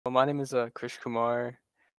Well, my name is Krish Kumar.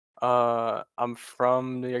 I'm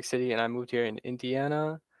from New York City and I moved here in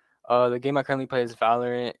Indiana. The game I currently play is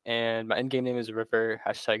Valorant, and my in-game name is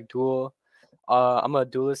Riv6r #duel. I'm a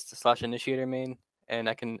duelist slash initiator main, and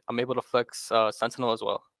I'm able to flex Sentinel as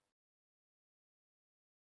well.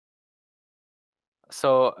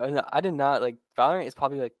 So I did not like Valorant is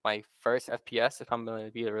probably like my first FPS if I'm gonna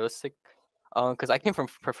be realistic. Because I came from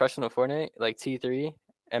professional Fortnite like T3.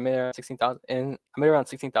 I made around 16,000, and I made around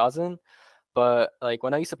 16,000. But like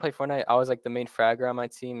when I used to play Fortnite, I was like the main fragger on my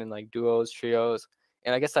team in like duos, trios,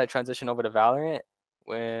 and I guess I transitioned over to Valorant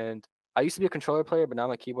when I used to be a controller player, but now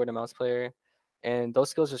I'm a keyboard and mouse player. And those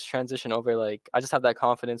skills just transition over. Like I just have that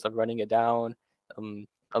confidence of running it down, um,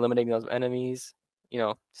 eliminating those enemies.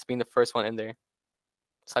 Just being the first one in there.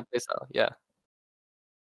 Side play style, yeah.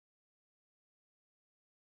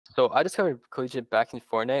 So I discovered collegiate back in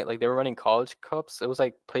Fortnite. Like they were running college cups. It was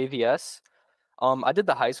like Play VS. I did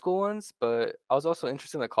the high school ones, but I was also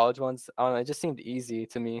interested in the college ones. I don't know, it just seemed easy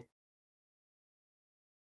to me.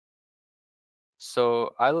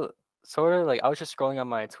 So sort of like I was just scrolling on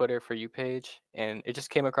my Twitter for you page, and it just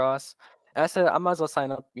came across, and I said I might as well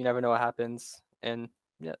sign up. You never know what happens, and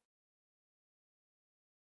yeah,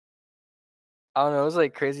 I don't know. It was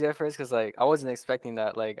like crazy at first because like I wasn't expecting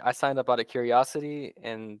that. Like I signed up out of curiosity,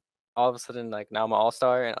 and all of a sudden like now I'm an all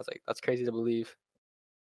star, and I was like, that's crazy to believe.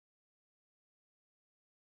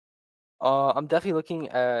 I'm definitely looking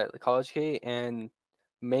at the College Gate and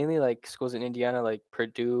mainly like schools in Indiana, like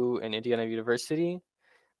Purdue and Indiana University.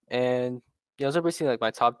 And yeah, those are basically like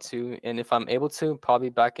my top two. And if I'm able to, probably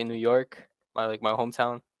back in New York, my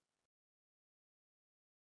hometown.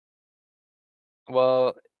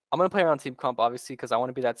 Well, I'm gonna play around team comp obviously because I want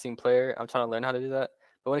to be that team player. I'm trying to learn how to do that.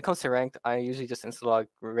 But when it comes to ranked, I usually just install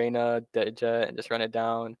Reyna, Jet, and just run it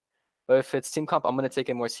down. But if it's team comp, I'm gonna take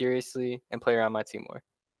it more seriously and play around my team more.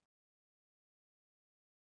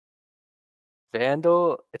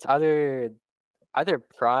 Vandal, it's either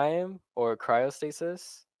Prime or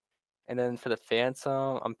Cryostasis. And then for the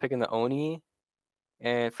Phantom, I'm picking the Oni.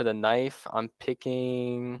 And for the knife, I'm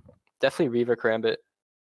picking definitely Reaver Karambit.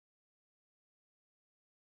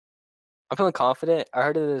 I'm feeling confident. I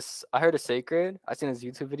heard of Sacred. I've seen his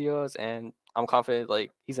YouTube videos and I'm confident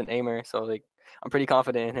like he's an aimer, so like I'm pretty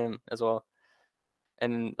confident in him as well.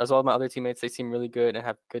 And as well as my other teammates, they seem really good and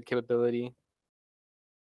have good capability.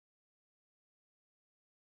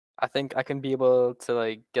 I think I can be able to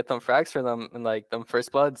like get them frags for them and like them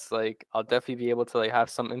first bloods. Like I'll definitely be able to like have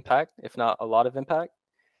some impact, if not a lot of impact,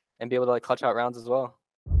 and be able to like clutch out rounds as well.